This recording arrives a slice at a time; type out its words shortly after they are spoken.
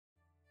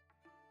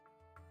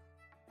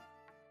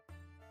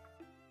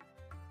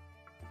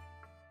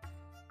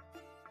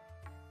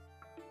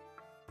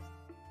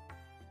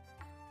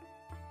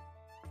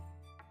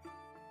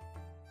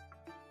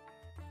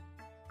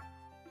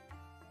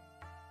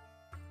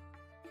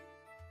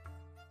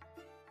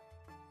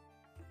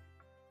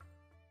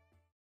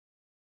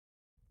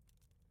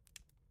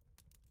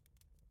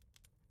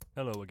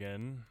Hello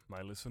again,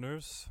 my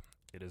listeners.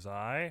 It is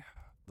I,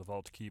 the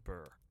Vault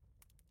Keeper.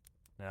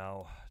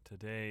 Now,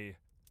 today,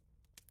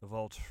 the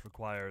Vault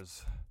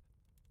requires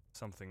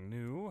something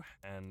new,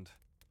 and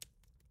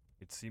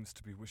it seems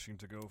to be wishing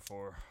to go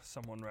for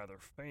someone rather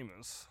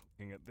famous,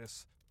 looking at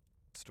this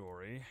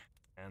story,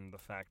 and the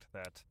fact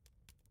that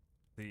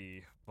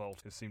the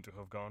Vault has seemed to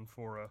have gone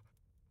for a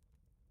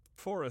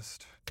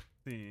forest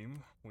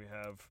theme. We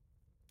have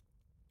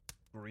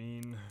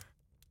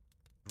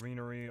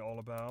greenery all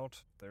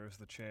about. There's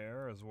the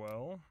chair as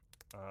well.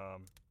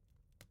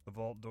 The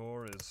vault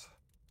door is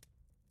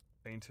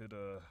painted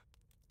a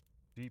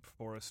deep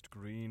forest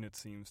green, it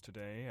seems,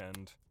 today,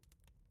 and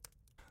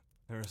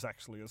there is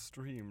actually a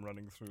stream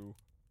running through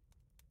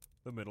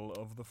the middle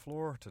of the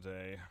floor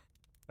today.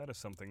 That is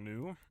something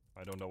new.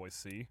 I don't always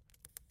see.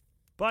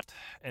 But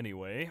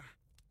anyway,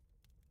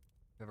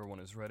 if everyone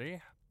is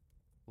ready,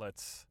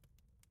 let's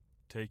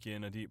take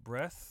in a deep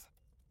breath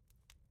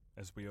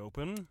as we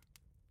open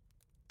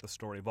the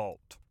story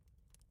vault.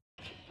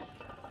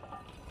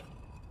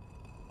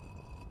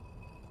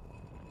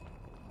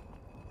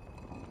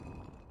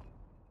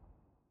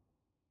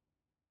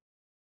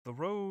 The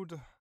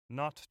Road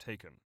Not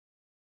Taken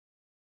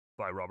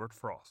by Robert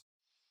Frost.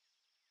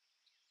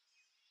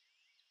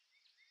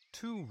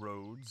 Two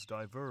roads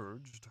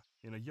diverged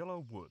in a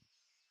yellow wood,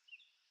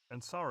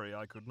 and sorry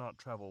I could not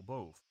travel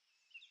both.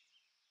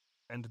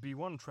 And be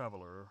one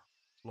traveler,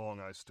 long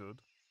I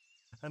stood,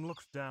 and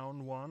looked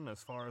down one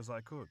as far as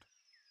I could,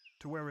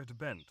 to where it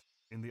bent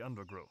in the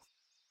undergrowth.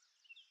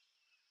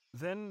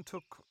 Then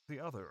took the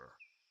other,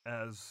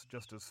 as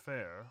just as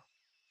fair,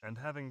 and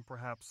having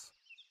perhaps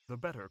the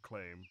better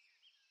claim,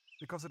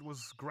 because it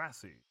was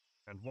grassy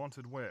and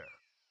wanted wear,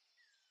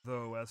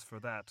 though as for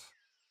that,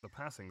 the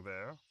passing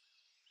there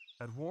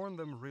had worn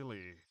them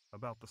really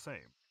about the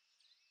same.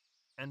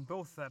 And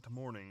both that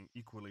morning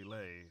equally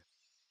lay,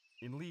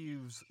 in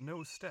leaves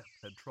no step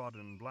had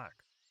trodden black.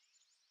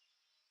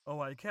 Oh,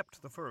 I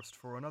kept the first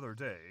for another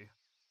day,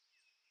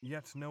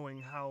 yet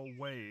knowing how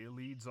way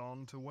leads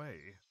on to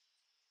way,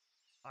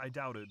 I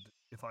doubted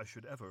if I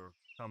should ever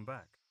come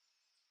back.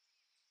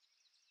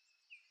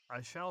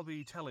 I shall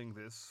be telling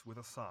this with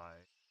a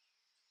sigh.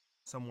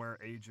 Somewhere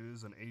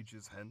ages and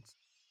ages hence,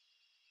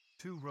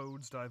 two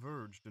roads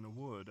diverged in a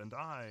wood, and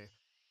I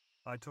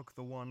took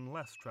the one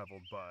less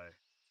traveled by,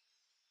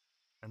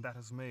 and that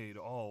has made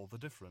all the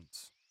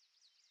difference.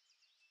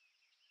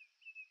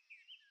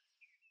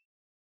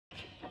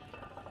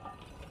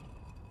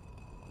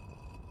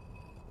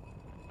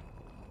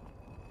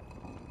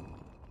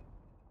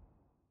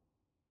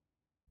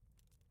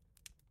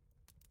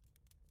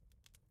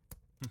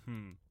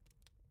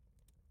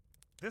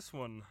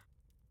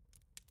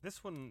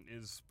 This one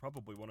is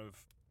probably one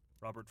of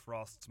Robert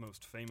Frost's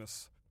most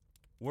famous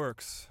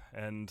works,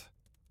 and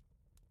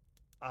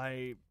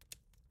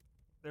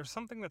there's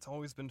something that's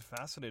always been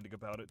fascinating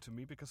about it to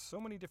me, because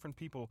so many different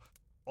people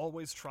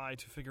always try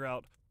to figure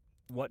out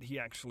what he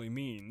actually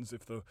means,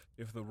 if the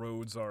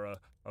roads are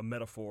a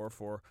metaphor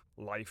for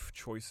life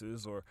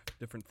choices or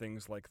different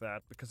things like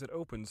that, because it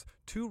opens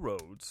two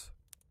roads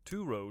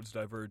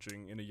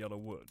diverging in a yellow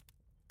wood.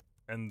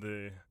 And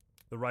the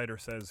writer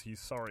says he's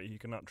sorry he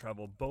cannot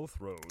travel both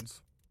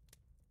roads.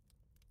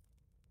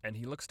 And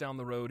he looks down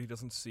the road, he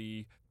doesn't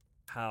see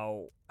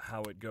how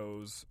it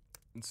goes,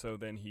 and so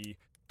then he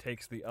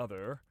takes the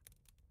other,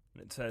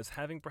 and it says,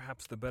 having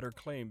perhaps the better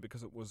claim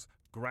because it was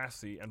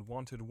grassy and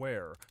wanted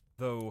wear,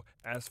 though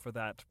as for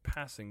that the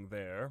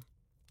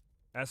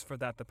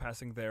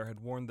passing there had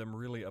worn them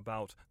really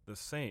about the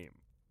same.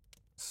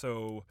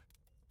 So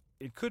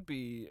it could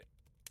be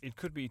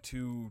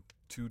two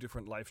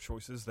different life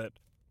choices, that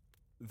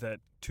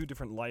two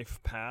different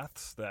life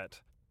paths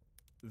that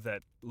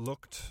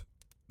looked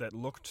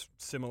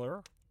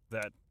similar,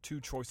 that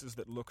two choices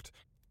that looked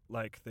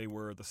like they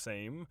were the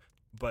same,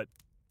 but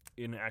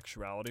in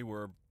actuality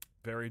were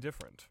very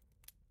different.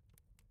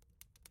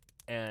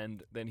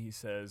 And then he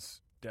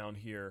says down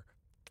here,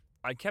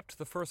 I kept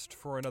the first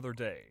for another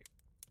day,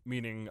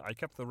 meaning I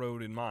kept the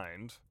road in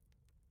mind,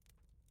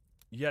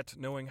 yet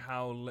knowing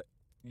how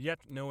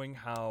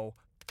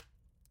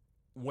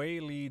way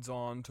leads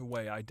on to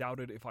way, I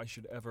doubted if I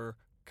should ever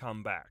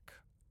come back.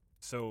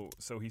 So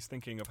he's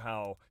thinking of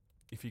how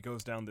if he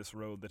goes down this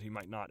road that he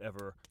might not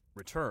ever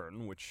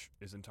return, which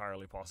is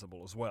entirely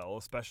possible as well,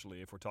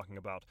 especially if we're talking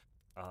about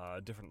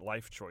different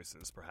life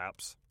choices,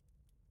 perhaps.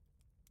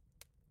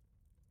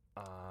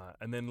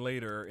 And then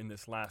later in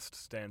this last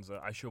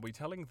stanza, I shall be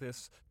telling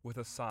this with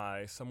a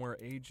sigh, somewhere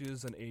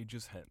ages and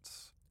ages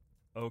hence.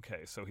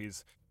 Okay, so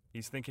he's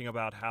thinking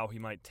about how he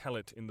might tell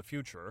it in the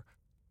future.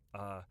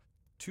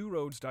 Two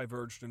roads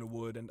diverged in a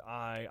wood, and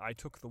I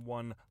took the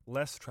one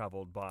less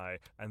traveled by,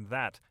 and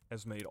that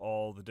has made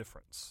all the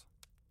difference.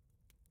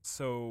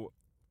 So,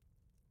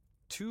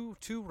 two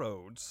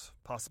roads,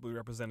 possibly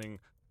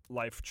representing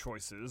life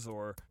choices,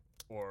 or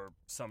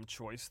some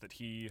choice that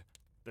he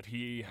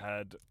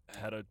had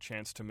a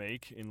chance to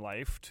make in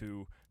life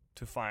to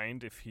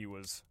find if he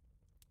was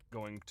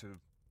going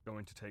to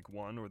take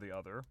one or the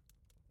other.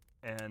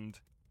 And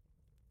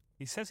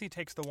he says he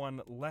takes the one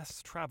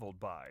less traveled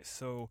by.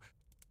 So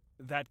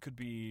that could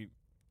be,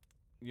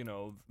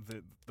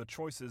 the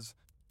choices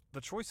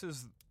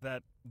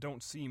that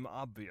don't seem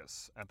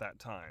obvious at that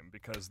time,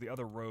 because the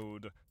other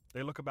road,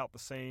 they look about the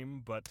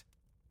same, but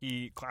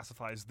he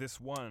classifies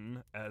this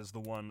one as the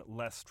one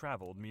less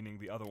traveled, meaning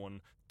the other one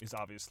is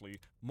obviously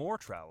more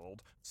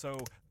traveled. So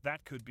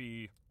that could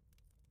be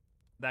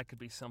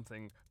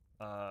something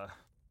to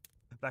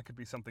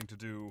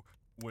do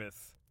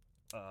with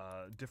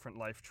different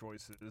life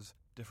choices,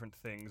 different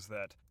things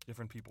that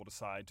different people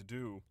decide to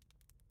do.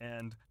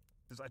 And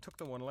I took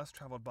the one less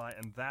traveled by,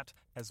 and that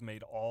has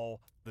made all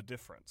the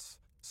difference.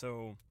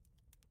 So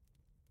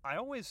I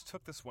always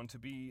took this one to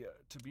be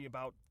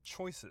about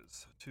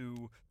choices,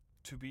 to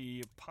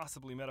be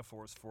possibly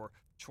metaphors for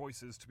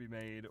choices to be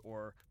made,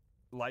 or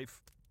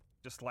life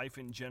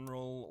in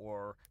general,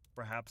 or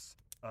perhaps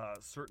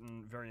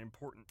certain very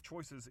important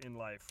choices in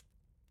life.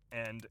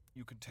 And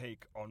you could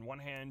take, on one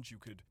hand, you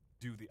could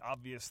do the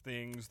obvious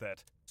things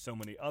that so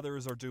many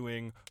others are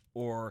doing,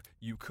 or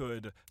you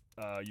could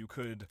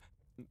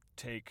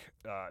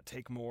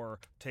take more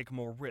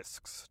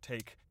risks,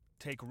 take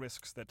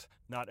risks that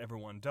not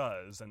everyone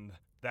does, and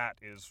that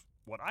is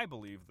what I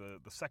believe the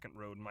second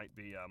road might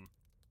be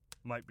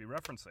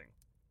referencing.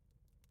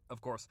 Of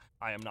course,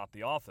 I am not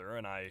the author,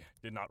 and I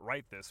did not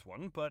write this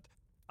one, but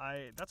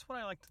that's what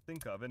I like to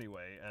think of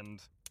anyway.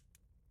 And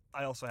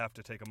I also have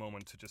to take a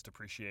moment to just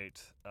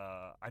appreciate.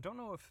 I don't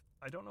know if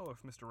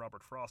Mr.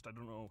 Robert Frost. I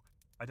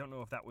don't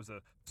know if that was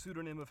a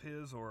pseudonym of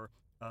his, or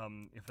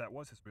if that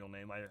was his real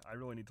name. I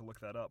really need to look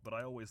that up. But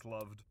I always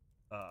loved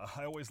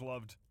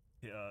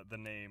the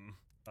name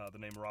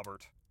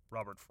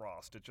Robert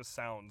Frost. It just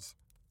sounds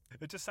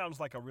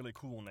like a really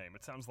cool name.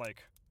 It sounds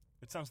like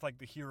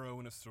the hero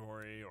in a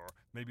story, or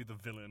maybe the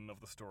villain of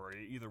the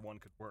story. Either one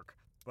could work.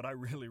 But I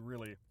really,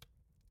 really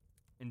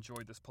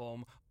enjoyed this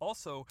poem.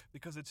 Also,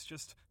 because it's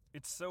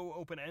so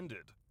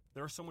open-ended.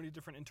 There are so many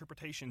different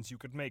interpretations you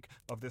could make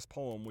of this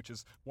poem, which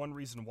is one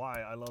reason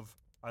why I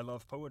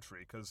love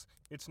poetry, because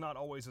it's not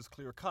always as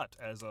clear-cut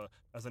as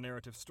a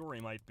narrative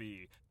story might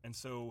be. And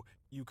so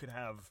you could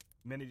have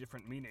many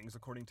different meanings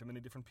according to many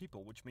different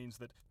people, which means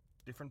that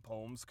different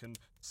poems can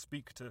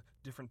speak to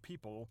different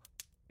people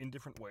in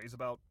different ways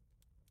about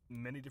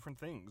many different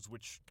things,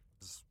 which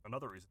is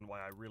another reason why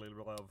I really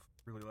love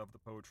the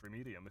poetry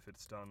medium if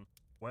it's done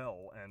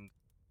well. And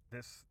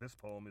this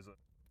poem is a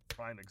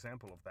prime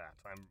example of that.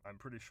 I'm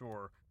pretty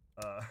sure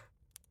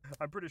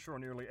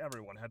nearly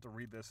everyone had to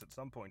read this at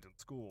some point in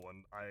school,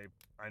 and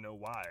I know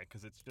why,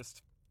 because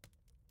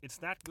it's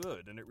that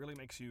good, and it really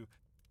makes you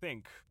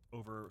think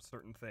over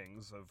certain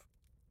things of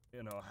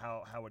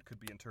how it could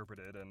be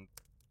interpreted, and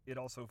it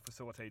also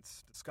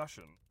facilitates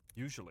discussion,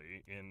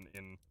 usually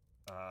in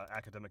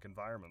academic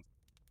environments.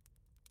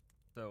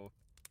 So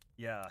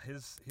yeah,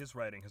 his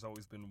writing has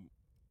always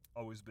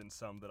been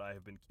some that I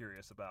have been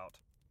curious about,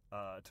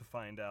 to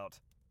find out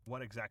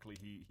what exactly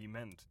he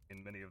meant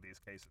in many of these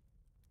cases.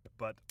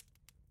 But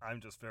I'm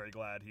just very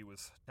glad he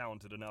was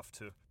talented enough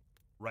to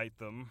write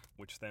them,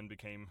 which then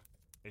became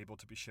able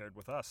to be shared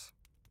with us.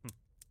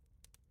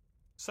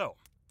 So,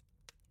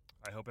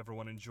 I hope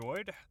everyone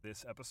enjoyed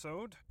this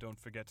episode. Don't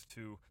forget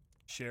to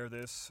share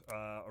this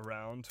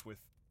around with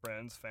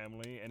friends,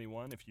 family,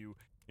 anyone, if you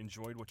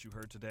enjoyed what you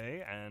heard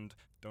today. And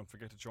don't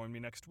forget to join me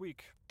next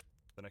week,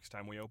 the next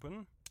time we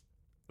open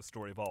the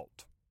Story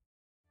Vault.